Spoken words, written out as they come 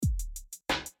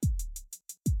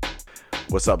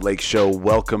What's up, Lake Show?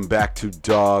 Welcome back to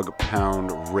Dog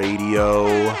Pound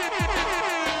Radio.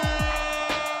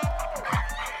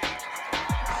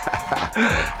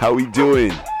 How we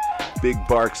doing? Big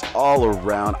barks all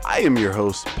around. I am your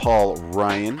host, Paul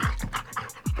Ryan,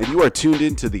 and you are tuned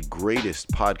in to the greatest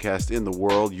podcast in the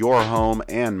world, your home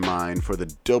and mine, for the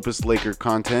dopest Laker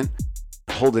content.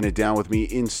 Holding it down with me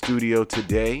in studio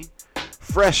today,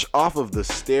 fresh off of the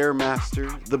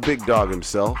Stairmaster, the big dog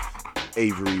himself,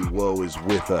 Avery Woe is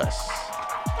with us.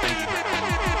 Thank you for having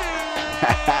me.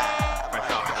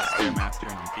 Fresh off of the Stairmaster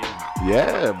and I'm feeling it.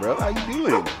 Yeah, bro. How you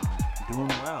doing? Doing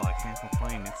well. I can't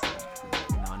complain. It's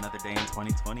another day in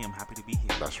 2020. I'm happy to be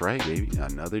here. That's right, baby.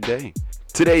 Another day.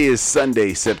 Today is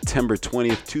Sunday, September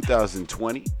 20th,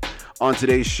 2020. On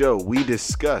today's show, we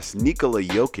discuss Nikola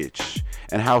Jokic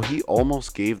and how he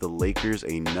almost gave the Lakers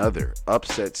another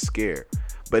upset scare.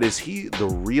 But is he the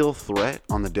real threat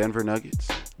on the Denver Nuggets?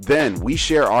 Then we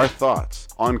share our thoughts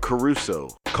on Caruso,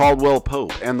 Caldwell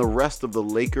Pope, and the rest of the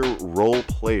Laker role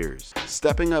players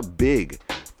stepping up big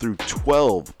through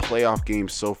 12 playoff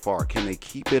games so far. Can they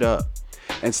keep it up?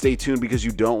 And stay tuned because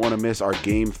you don't want to miss our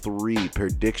Game 3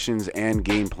 predictions and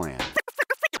game plan.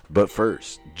 But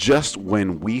first, just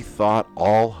when we thought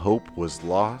all hope was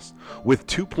lost, with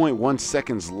 2.1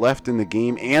 seconds left in the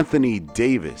game, Anthony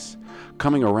Davis,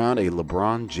 coming around a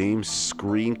LeBron James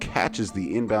screen, catches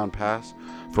the inbound pass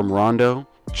from Rondo,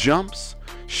 jumps,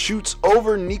 shoots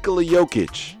over Nikola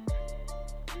Jokic.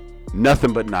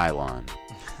 Nothing but nylon.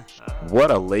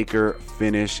 What a Laker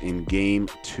finish in Game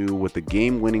 2 with the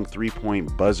game-winning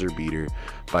three-point buzzer beater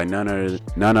by none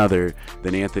other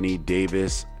than Anthony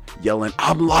Davis, yelling,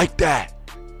 "I'm like that!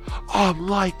 I'm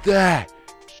like that!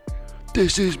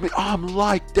 This is me! I'm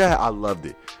like that!" I loved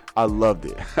it.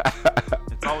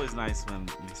 It's always nice when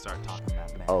you start talking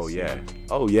that mess. Oh yeah.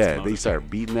 Oh yeah. They start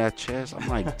beating that chest. I'm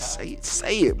like, say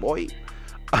it, boy.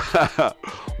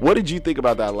 What did you think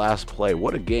about that last play?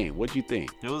 What a game. What'd you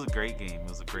think? It was a great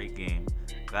game.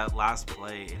 That last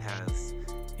play,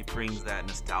 it brings that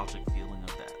nostalgic feeling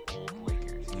of that old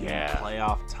Lakers. Yeah.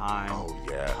 Playoff time. Oh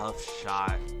yeah. Tough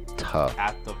shot. Tough.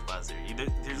 At the buzzer.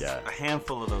 There's a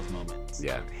handful of those moments.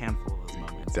 Yeah. A handful of those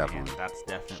moments. Definitely. And that's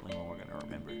definitely what we're going to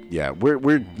remember. Yeah,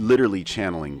 we're literally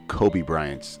channeling Kobe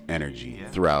Bryant's energy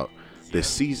throughout this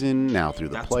season, now through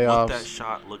the playoffs. That's what that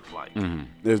shot looked like. Mm-hmm.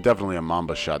 There's definitely a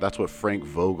Mamba shot. That's what Frank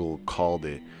Vogel called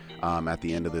it at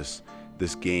the end of this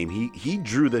game. He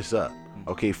drew this up.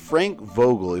 Okay, Frank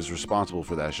Vogel is responsible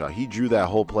for that shot. He drew that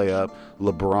whole play up.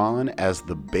 LeBron as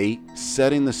the bait,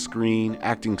 setting the screen,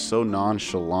 acting so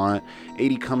nonchalant.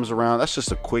 80 comes around. That's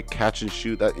just a quick catch and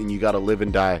shoot, and you got to live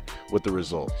and die with the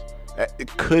results.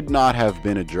 It could not have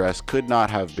been addressed, could not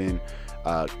have been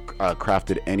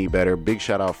crafted any better. Big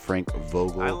shout out Frank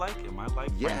Vogel. I like him. I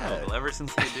like Frank Vogel. Ever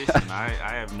since the addition, I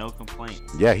have no complaints.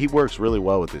 Yeah, he works really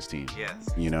well with this team. Yes.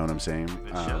 You know what I'm saying?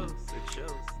 It shows.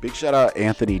 Big shout out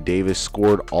Anthony Davis,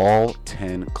 scored all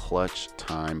 10 clutch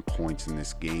time points in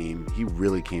this game. He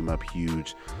really came up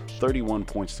huge. 31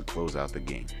 points to close out the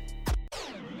game.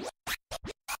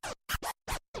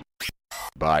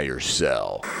 Buy or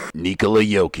sell. Nikola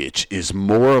Jokic is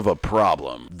more of a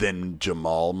problem than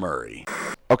Jamal Murray.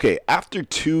 Okay, after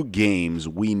 2 games,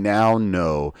 we now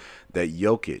know that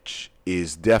Jokic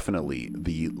is definitely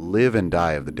the live and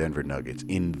die of the Denver Nuggets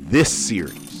in this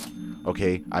series.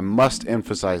 Okay, I must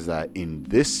emphasize that in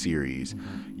this series,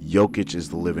 Jokic is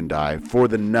the live and die for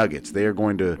the Nuggets. They are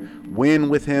going to win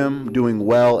with him doing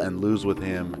well and lose with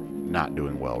him not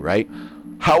doing well, right?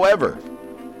 However,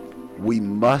 we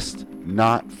must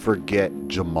not forget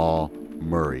Jamal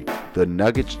Murray. The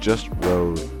Nuggets just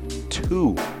rode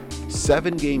 2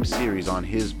 7-game series on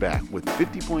his back with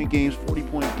 50-point games,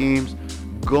 40-point games,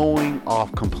 going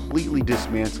off, completely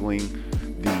dismantling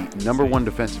the number 1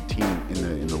 defensive team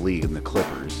in the league, in the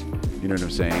Clippers. You know what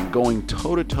I'm saying? Going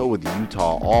toe-to-toe with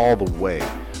Utah all the way.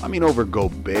 I mean, over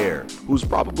Gobert, who's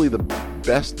probably the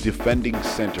best defending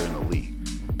center in the league.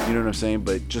 You know what I'm saying?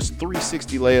 But just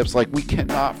 360 layups, like, we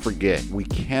cannot forget. We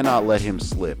cannot let him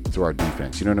slip through our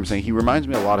defense. You know what I'm saying? He reminds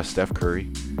me a lot of Steph Curry.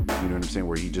 You know what I'm saying?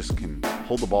 Where he just can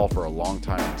hold the ball for a long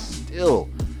time and still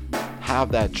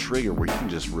have that trigger where you can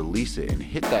just release it and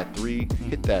hit that 3,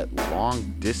 hit that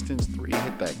long distance 3,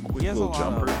 hit that quick little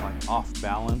jumper. He has a lot of off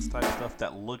balance type stuff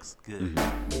that looks good.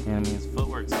 Mm-hmm. And his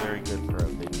footwork's very good for a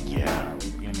big man. Yeah.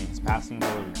 His passing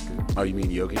ability is good. Oh, you mean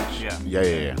Jokic?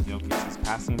 Yeah. Jokic, his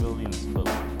passing ability and his footwork.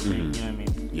 Mm-hmm. You know what I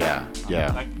mean? Yeah.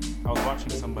 Like, I was watching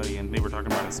somebody and they were talking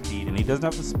about his speed, and he doesn't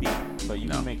have the speed, but you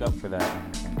can make up for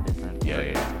that in different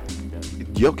areas. I think he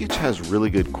does. Jokic has really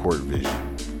good court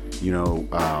vision. You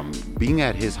know, being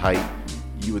at his height,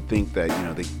 you would think that,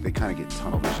 they kind of get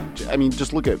tunnel vision. I mean,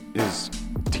 just look at his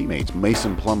teammates.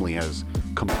 Mason Plumlee has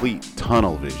complete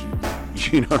tunnel vision.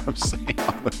 You know what I'm saying?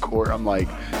 On the court, I'm like,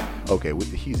 okay,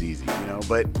 he's easy,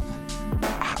 but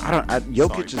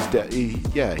Jokic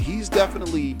is, he's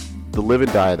definitely the live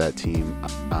and die of that team.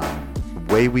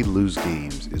 The way we lose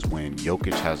games is when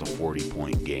Jokic has a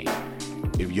 40-point game.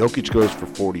 If Jokic goes for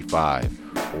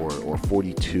 45 or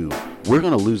 42, we're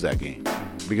going to lose that game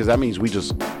because that means we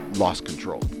just lost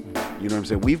control. You know what I'm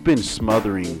saying? We've been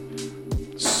smothering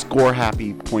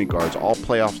score-happy point guards all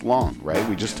playoffs long, right?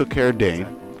 We just took care of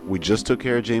Dame. We just took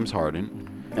care of James Harden.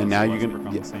 And now you're going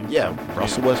to,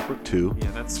 Russell Westbrook too.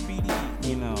 Yeah, that's speedy,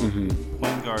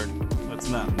 point guard, that's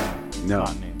not new. No,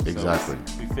 not new. exactly.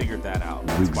 So we figured that out.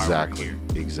 That's exactly. why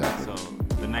we're here. Exactly. So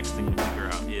the next thing to figure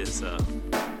out is a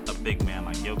big man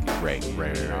like Jokic.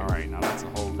 Right. All right, now that's a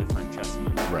whole different chess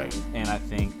move. Right. And I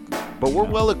think... But we're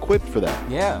well equipped for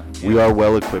that. Yeah. We are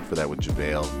well equipped for that with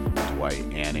JaVale, Dwight,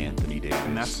 and Anthony Davis.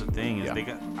 And that's the thing is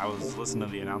I was listening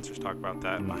to the announcers talk about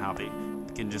that and how they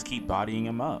can just keep bodying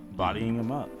him up.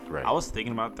 Right. I was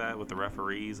thinking about that with the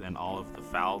referees and all of the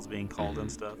fouls being called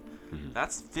and stuff.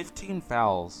 That's 15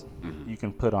 fouls you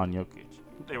can put on Jokic.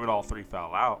 They would all 3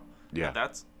 foul out. Yeah. But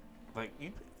that's like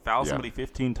you foul somebody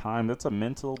 15 times. That's a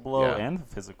mental blow and a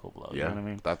physical blow. Yeah. You know what I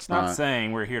mean? That's not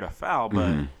saying we're here to foul,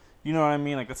 but you know what I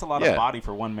mean? Like that's a lot of body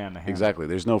for one man to handle. Exactly.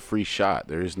 There's no free shot.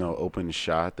 There is no open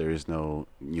shot. There is no,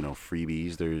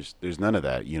 freebies. There's none of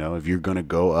that. If you're gonna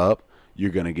go up,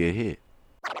 you're gonna get hit.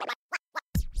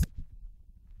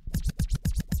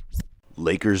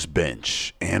 Lakers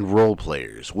bench and role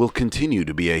players will continue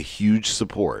to be a huge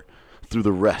support through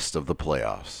the rest of the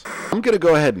playoffs. I'm going to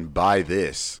go ahead and buy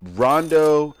this.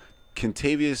 Rondo,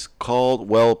 Kentavious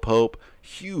Caldwell-Pope,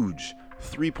 huge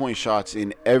 3-point shots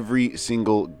in every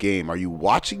single game. Are you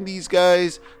watching these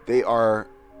guys? They are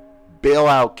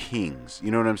bailout kings. You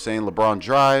know what I'm saying? LeBron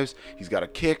drives. He's got to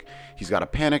kick. He's got to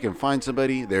panic and find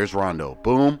somebody. There's Rondo.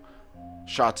 Boom.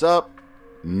 Shots up.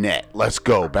 Net. Let's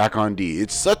go. Back on D.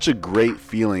 It's such a great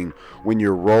feeling when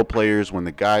your role players, when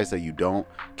the guys that you don't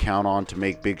count on to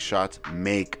make big shots,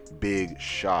 make big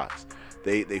shots.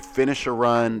 They finish a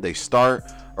run. They start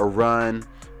a run.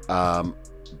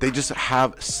 They just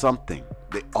have something.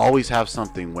 They always have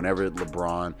something whenever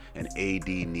LeBron and AD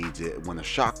needs it. When the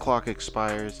shot clock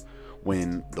expires,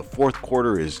 when the fourth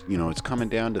quarter is, it's coming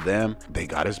down to them, they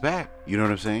got his back. You know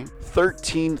what I'm saying?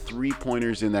 13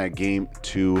 3-pointers in that game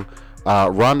too.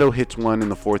 Rondo hits one in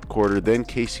the fourth quarter. Then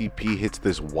KCP hits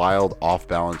this wild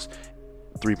off-balance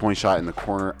 3-point shot in the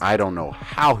corner. I don't know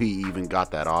how he even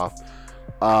got that off.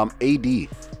 AD,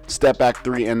 step back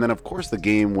 3, and then, of course, the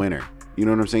game winner. You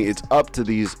know what I'm saying? It's up to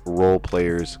these role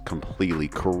players completely.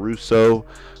 Caruso,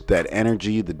 that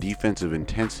energy, the defensive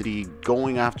intensity,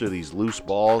 going after these loose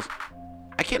balls.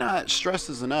 I cannot stress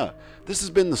this enough. This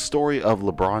has been the story of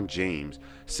LeBron James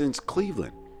since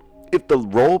Cleveland. If the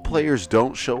role players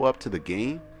don't show up to the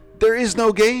game, there is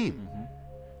no game.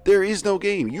 There is no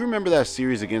game. You remember that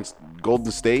series against Golden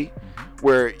State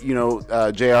where,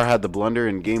 JR had the blunder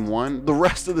in game 1? The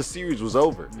rest of the series was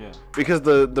over. Yeah. Because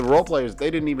the role players,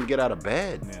 they didn't even get out of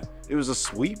bed. Yeah. It was a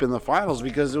sweep in the finals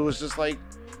because it was just like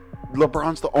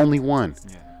LeBron's the only one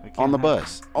on the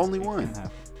bus. Only one.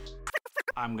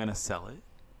 I'm going to sell it.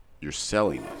 You're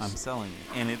selling it. I'm selling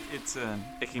it, and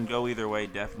it can go either way,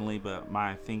 definitely. But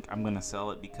I think I'm gonna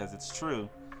sell it because it's true.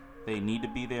 They need to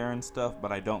be there and stuff,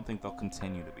 but I don't think they'll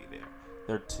continue to be there.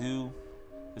 They're too.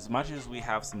 As much as we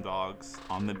have some dogs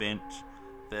on the bench,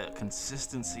 the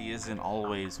consistency isn't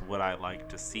always what I like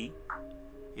to see.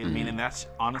 You know what I mean? And that's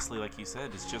honestly, like you said,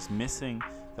 it's just missing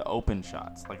the open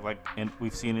shots. And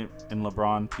we've seen it in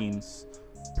LeBron teams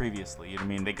previously. You know what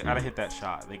I mean? They gotta hit that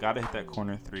shot. They gotta hit that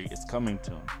corner 3. It's coming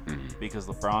to them because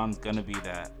LeBron's gonna be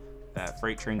that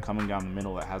freight train coming down the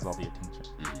middle that has all the attention.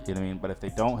 You know what I mean? But if they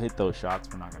don't hit those shots,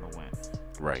 we're not gonna win.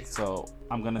 Right. So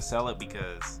I'm gonna sell it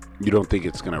because you don't think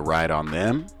it's gonna ride on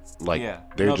them?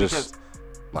 They're just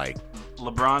like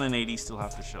LeBron and AD still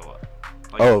have to show up.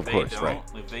 Of course, right.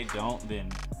 If they don't, then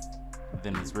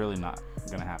it's really not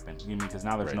gonna happen. You know what I mean? Because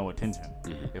now there's no attention.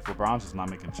 If LeBron's just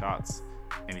not making shots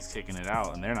and he's kicking it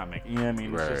out and they're not making, you know what I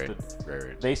mean? It's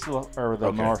just they still are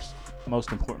the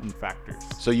most important factors.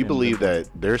 So you believe that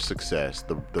their success,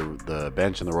 the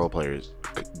bench and the role players,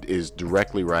 is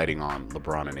directly riding on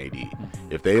LeBron and AD.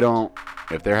 If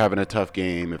they're having a tough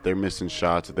game, if they're missing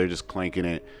shots, if they're just clanking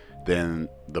it, then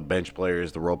the bench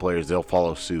players, the role players, they'll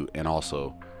follow suit and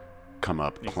also come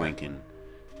up clanking.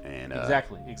 And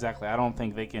exactly. I don't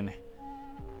think they can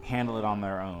handle it on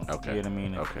their own. Okay. You know what I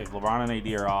mean? If LeBron and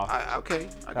AD are off, I can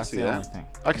that's see the that. only thing.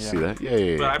 I can see that.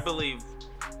 Yeah. But I believe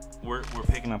we're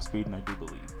picking up speed, and I do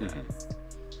believe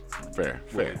that Fair.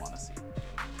 we want to see.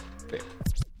 Fair.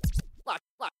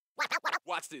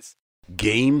 Watch this.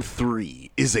 Game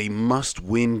 3 is a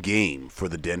must-win game for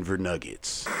the Denver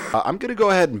Nuggets. I'm going to go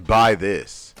ahead and buy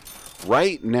this.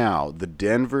 Right now, the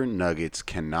Denver Nuggets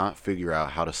cannot figure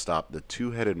out how to stop the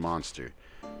two-headed monster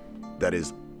that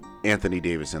is Anthony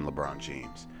Davis and LeBron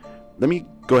James. Let me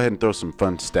go ahead and throw some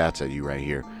fun stats at you right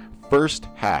here. First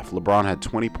half, LeBron had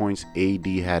 20 points, AD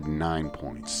had 9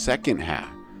 points. Second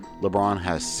half, LeBron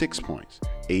has 6 points,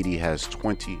 AD has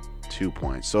 22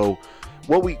 points. So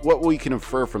what we can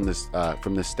infer from this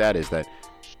stat is that,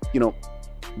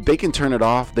 they can turn it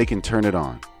off, they can turn it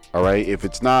on. All right, if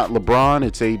it's not LeBron,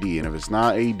 it's AD, and if it's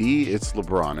not AD, it's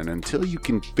LeBron. And until you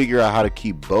can figure out how to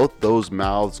keep both those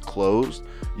mouths closed,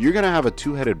 you're gonna have a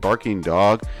two-headed barking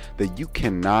dog that you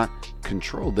cannot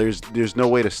control. There's no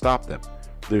way to stop them.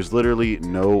 There's literally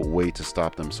no way to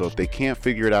stop them. So if they can't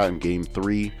figure it out in Game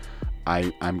 3,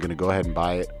 I'm gonna go ahead and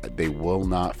buy it. They will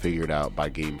not figure it out by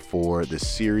Game 4. The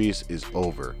series is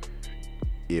over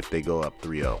if they go up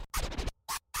 3-0.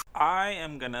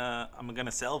 I'm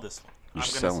gonna sell this one. You're I'm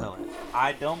gonna selling. sell it.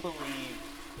 I don't believe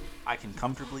I can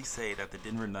comfortably say that the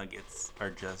Denver Nuggets are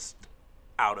just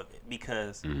out of it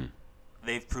because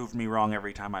they've proved me wrong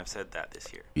every time I've said that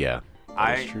this year. Yeah,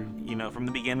 that's true. From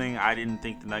the beginning, I didn't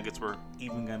think the Nuggets were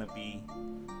even gonna be,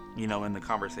 in the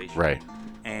conversation. Right.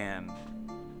 And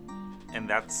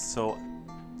that's so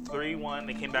 3-1.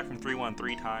 They came back from 3-1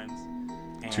 3 times.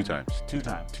 And Two times. Two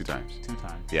times. Two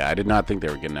times. Yeah, I did not think they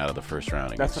were getting out of the first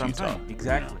round that's against what I'm Utah. saying.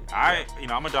 Exactly.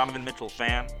 I'm a Donovan Mitchell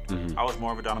fan. Mhm. I was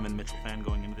more of a Donovan Mitchell fan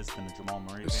going into this than a Jamal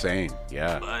Murray fan. Same,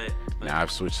 yeah. But Now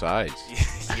I've switched sides.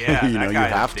 yeah, You that know, you guy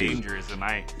have is to. dangerous, and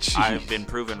Jeez. I've been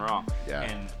proven wrong.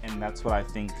 Yeah. And that's what I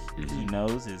think he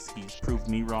knows is he's proved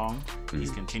me wrong. He's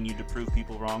continued to prove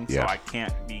people wrong. So Yeah. I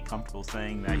can't be comfortable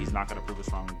saying that he's not going to prove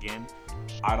us wrong again.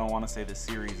 I don't want to say the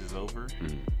series is over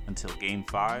until Game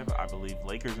 5. I believe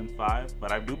Lakers in 5,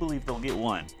 but I do believe they'll get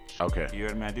one. Okay. You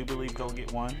heard me? I do believe they'll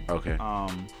get one. Okay.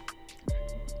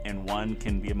 And one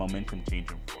can be a momentum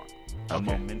changer for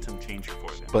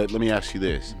them. But let me ask you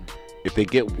this. If they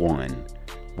get one,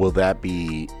 will that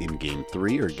be in Game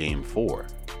 3 or Game 4?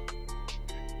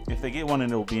 If they get one,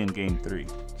 it'll be in Game 3.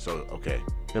 So, okay.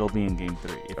 It'll be in Game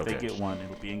 3. If Okay. they get one,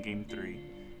 it'll be in Game 3.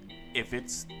 If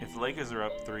the Lakers are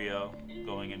up 3-0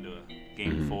 going into a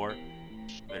Game 4,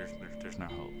 there's no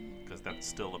hope because that's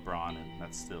still LeBron and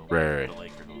that's still Right. the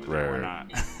Lakers. We're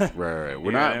not. Right. We're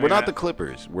You know not what I we're mean? not the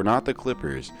Clippers. We're not the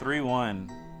Clippers. 3-1.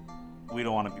 We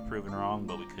don't want to be proven wrong,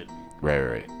 but we could be.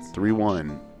 Right.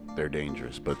 3-1, they're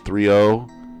dangerous, but 3-0,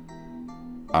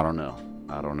 I don't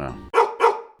know.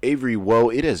 Avery Woe,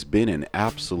 it has been an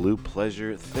absolute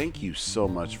pleasure. Thank you so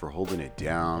much for holding it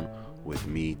down with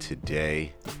me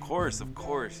today. Of course.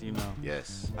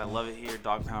 Yes. I love it here,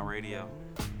 Dog Pound Radio.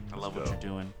 I love what go. you're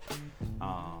doing.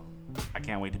 I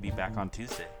can't wait to be back on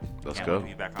Tuesday. Let's Can't go. wait to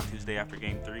be back on Tuesday after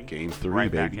Game 3. Game 3,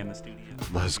 right baby. back in the studio.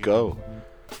 Let's go.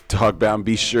 Dogbound,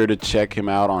 be sure to check him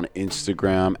out on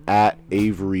Instagram at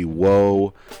Avery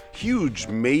Woe. Huge,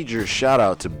 major shout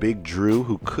out to Big Drew,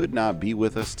 who could not be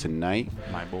with us tonight.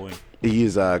 My boy. He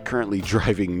is currently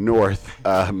driving north,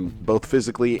 both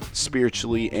physically,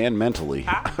 spiritually, and mentally.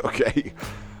 Okay.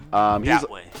 That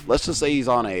way. Let's just say he's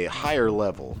on a higher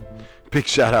level. Big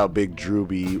shout out, Big Drew,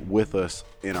 be with us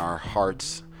in our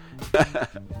hearts.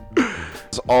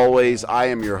 As always, I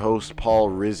am your host, Paul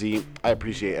Rizzi. I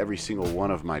appreciate every single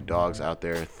one of my dogs out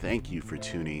there. Thank you for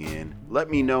tuning in. Let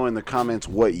me know in the comments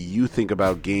what you think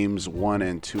about games 1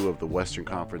 and 2 of the Western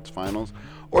Conference Finals,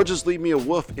 or just leave me a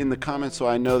woof in the comments so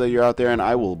I know that you're out there and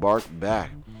I will bark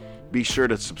back. Be sure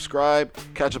to subscribe,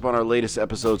 catch up on our latest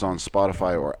episodes on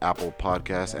Spotify or Apple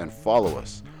Podcasts, and follow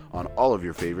us on all of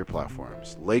your favorite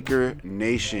platforms. Laker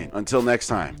Nation. Until next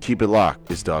time, keep it locked.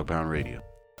 It's Dog Pound Radio.